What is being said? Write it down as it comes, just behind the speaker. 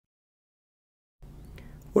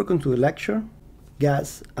Welcome to the lecture,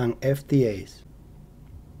 GATS and FTAs.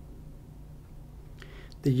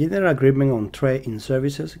 The General Agreement on Trade in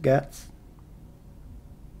Services, GATS.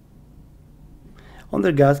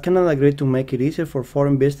 Under GATS, Canada agreed to make it easier for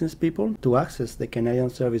foreign business people to access the Canadian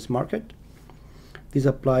service market. This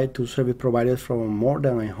applied to service providers from more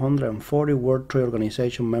than 140 World Trade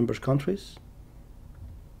Organization member countries.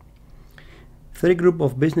 3 groups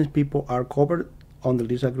of business people are covered under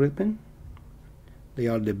this agreement. They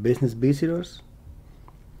are the business visitors,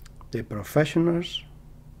 the professionals,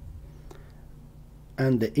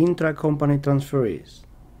 and the intra-company transferees.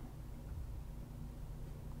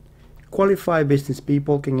 Qualified business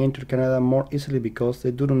people can enter Canada more easily because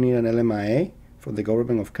they do not need an LMIA from the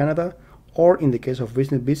Government of Canada, or in the case of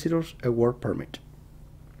business visitors, a work permit.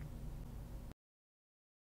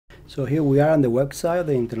 So here we are on the website of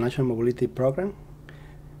the International Mobility Program,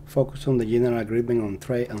 focused on the General Agreement on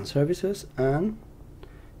Trade and Services, and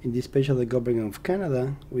in this page of the Government of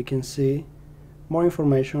Canada, we can see more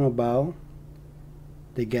information about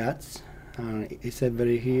the GATS. It said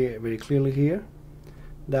very clearly here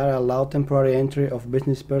that allow temporary entry of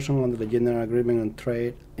business person under the General Agreement on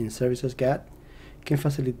Trade in Services GATT can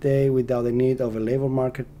facilitate without the need of a labor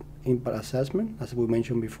market impact assessment, as we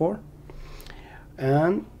mentioned before.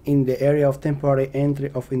 And in the area of temporary entry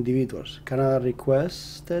of individuals, Canada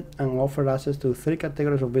requested and offered access to 3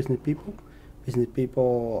 categories of business people: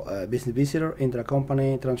 business visitor,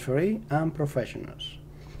 intra-company transferee, and professionals.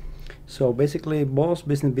 So basically, both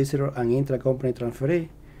business visitor and intra-company transferee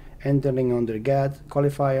entering under GATT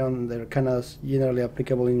qualify under Canada's generally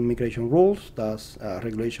applicable immigration rules, thus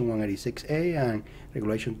Regulation 186A and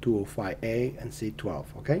Regulation 205A and C12.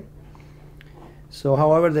 Okay. So,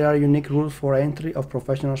 however, there are unique rules for entry of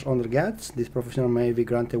professionals under GATS. This professional may be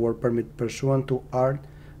granted work permit pursuant to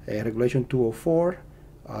Regulation 204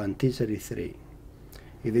 and T33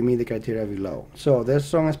 if they meet the criteria below. So there's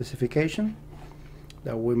some specification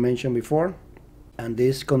that we mentioned before, and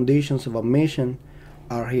these conditions of admission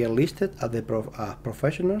are here listed as the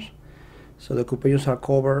professionals. So the occupations are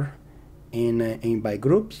covered in by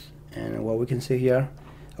groups, and what we can see here,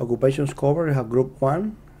 occupations covered, we have group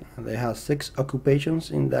 1, and they have 6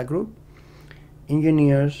 occupations in that group: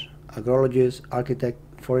 engineers, agrologists, architects,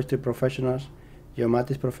 forestry professionals,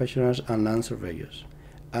 geomatics professionals, and land surveyors.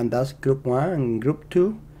 And that's group 1. And group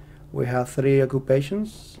 2, we have 3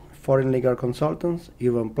 occupations: foreign legal consultants,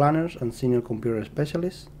 urban planners, and senior computer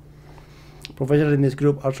specialists. Professionals in this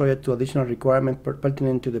group are subject to additional requirements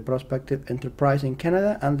pertinent to the prospective enterprise in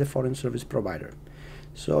Canada and the foreign service provider.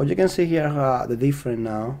 So you can see here the difference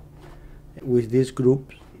now with these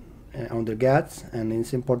groups under GATS, and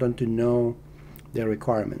it's important to know their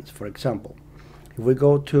requirements. For example, if we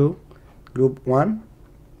go to group 1,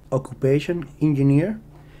 occupation, engineer,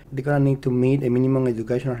 they're going to need to meet a minimum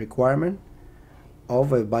educational requirement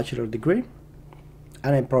of a bachelor degree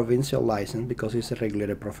and a provincial license because it's a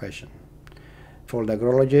regulated profession. For the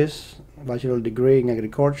agrologist, bachelor degree in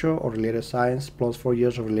agriculture or related science plus 4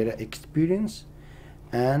 years of related experience,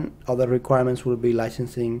 and other requirements will be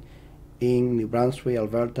licensing in New Brunswick,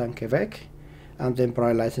 Alberta, and Quebec, and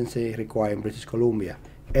temporary licensing required in British Columbia.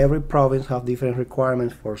 Every province has different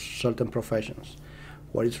requirements for certain professions.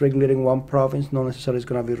 What is regulated in one province not necessarily is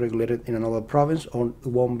going to be regulated in another province, or it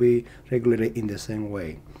won't be regulated in the same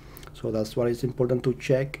way. So that's why it's important to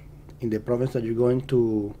check in the province that you're going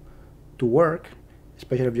to work,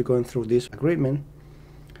 especially if you're going through this agreement.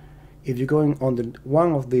 If you're going under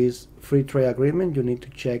one of these free trade agreements, you need to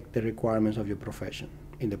check the requirements of your profession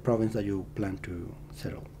in the province that you plan to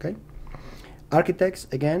settle. Okay. Architects,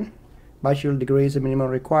 again, bachelor degree is a minimum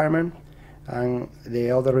requirement, and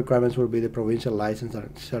the other requirements will be the provincial license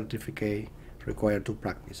and certificate required to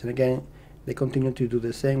practice. And again, they continue to do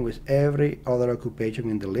the same with every other occupation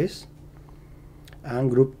in the list. And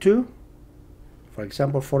group 2, for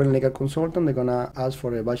example, foreign legal consultant, they're gonna ask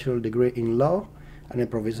for a bachelor degree in law and a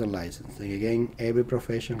provincial license. And again, every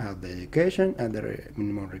profession has the education and the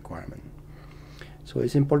minimum requirement. So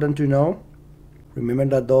it's important to know. Remember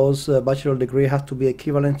that those bachelor degree have to be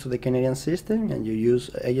equivalent to the Canadian system, and you use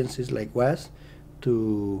agencies like WES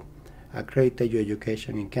to accredit your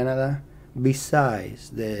education in Canada, besides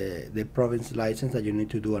the province license that you need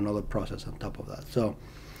to do another process on top of that. So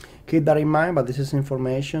keep that in mind, but this is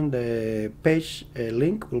information. The page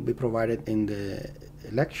link will be provided in the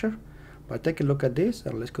lecture, but take a look at this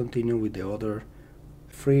and let's continue with the other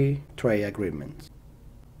free trade agreements.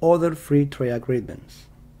 Other free trade agreements.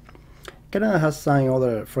 Canada has signed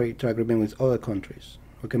other free trade agreements with other countries.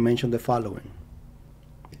 We can mention the following: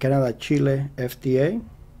 Canada-Chile FTA,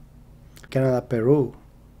 Canada-Peru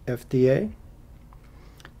FTA,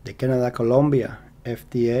 the Canada-Colombia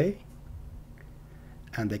FTA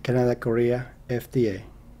and the Canada-Korea FTA.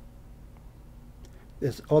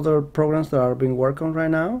 There's other programs that are being worked on right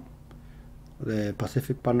now, the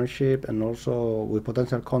Pacific Partnership, and also with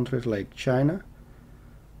potential countries like China.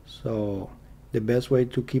 So the best way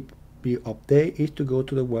to keep you updated is to go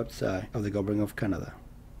to the website of the Government of Canada.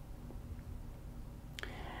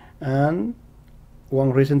 And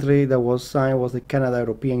one recently that was signed was the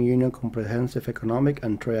Canada-European Union Comprehensive Economic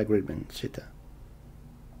and Trade Agreement, CETA.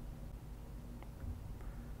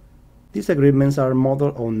 These agreements are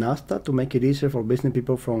modeled on NAFTA to make it easier for business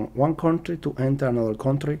people from one country to enter another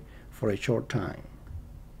country for a short time.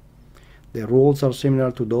 The rules are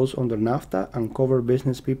similar to those under NAFTA and cover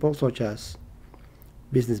business people such as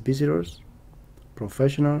business visitors,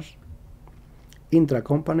 professionals,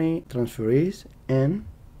 intra-company transferees, and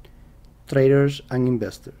traders and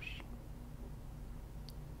investors.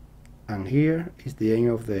 And here is the end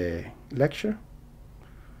of the lecture.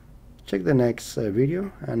 Check the next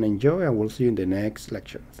video and enjoy, and we'll see you in the next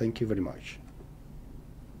lecture. Thank you very much.